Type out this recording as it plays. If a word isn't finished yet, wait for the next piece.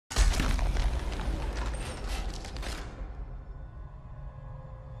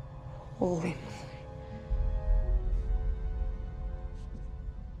Holy.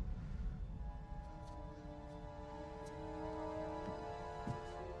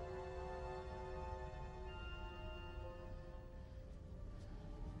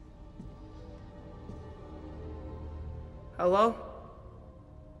 Hello?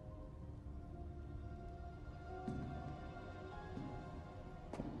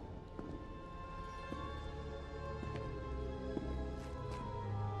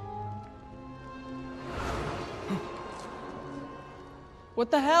 What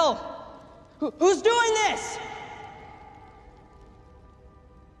the hell? Who's doing this?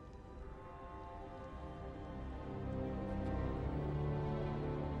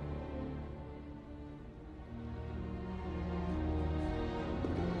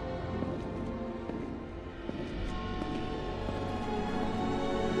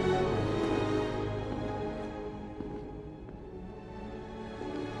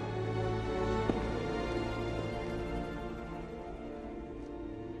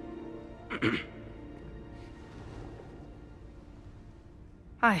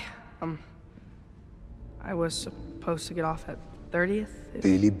 Hi, I was supposed to get off at 30th?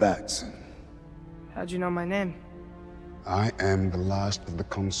 Billy Batson. How'd you know my name? I am the last of the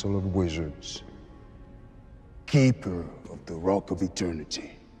Council of Wizards. Keeper of the Rock of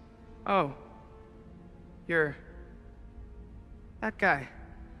Eternity. Oh. You're... that guy.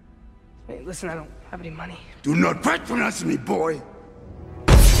 Hey, listen, I don't have any money. Do not patronize me, boy!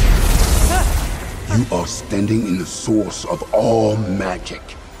 You are standing in the source of all magic.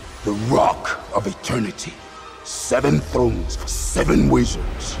 The Rock of Eternity. 7 thrones for 7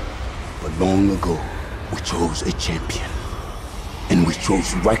 wizards. But long ago, we chose a champion. And we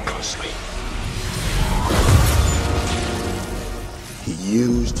chose recklessly. He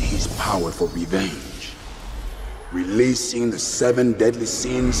used his power for revenge. Releasing the 7 deadly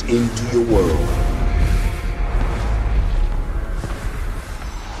sins into your world.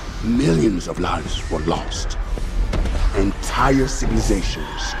 Millions of lives were lost. Entire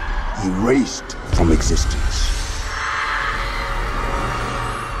civilizations erased from existence.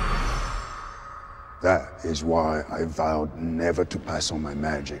 That is why I vowed never to pass on my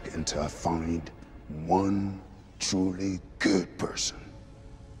magic until I find one truly good person.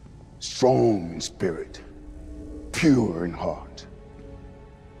 Strong in spirit, pure in heart.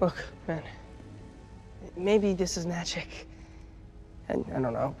 Look, man, maybe this is magic. And I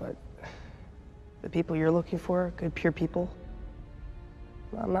don't know, but the people you're looking for, good, pure people,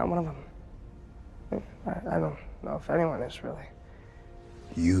 I'm not one of them. I don't know if anyone is, really.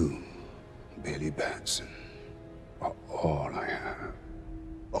 You, Billy Batson, are all I have.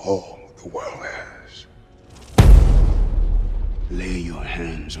 All the world has. Lay your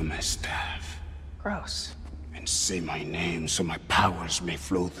hands on my staff. Gross. And say my name so my powers may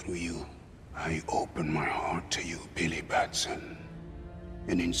flow through you. I open my heart to you, Billy Batson.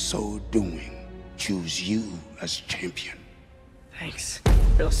 And in so doing, choose you as champion. Thanks.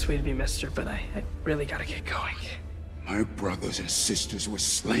 Real sweet of you, mister, but I really gotta get going. My brothers and sisters were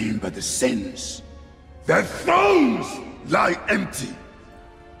slain by the sins. Their thrones lie empty.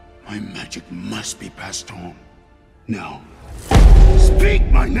 My magic must be passed on. Now, speak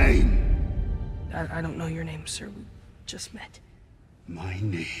my name! I don't know your name, sir. We just met. My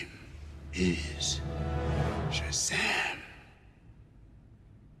name is Shazam.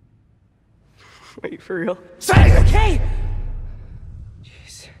 Wait, for real? Say it! Okay!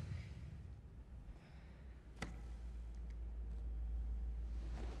 Jeez.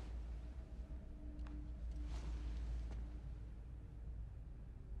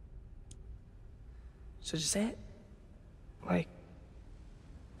 So just say it? Like...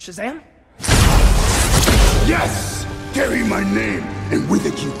 Shazam? Yes! Carry my name, and with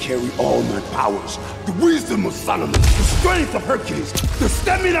it you carry all my powers. The wisdom of Solomon, the strength of Hercules, the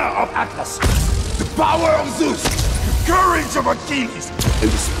stamina of Atlas, the power of Zeus, the courage of Achilles,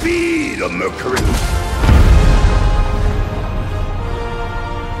 and the speed of Mercury.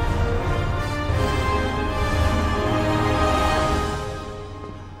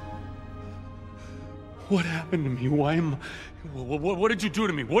 What happened to me? Why am I... What did you do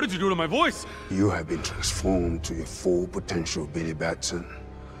to me? What did you do to my voice? You have been transformed to your full potential, Billy Batson.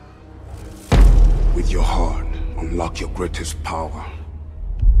 With your heart, unlock your greatest power.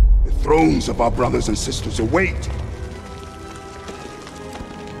 The thrones of our brothers and sisters await.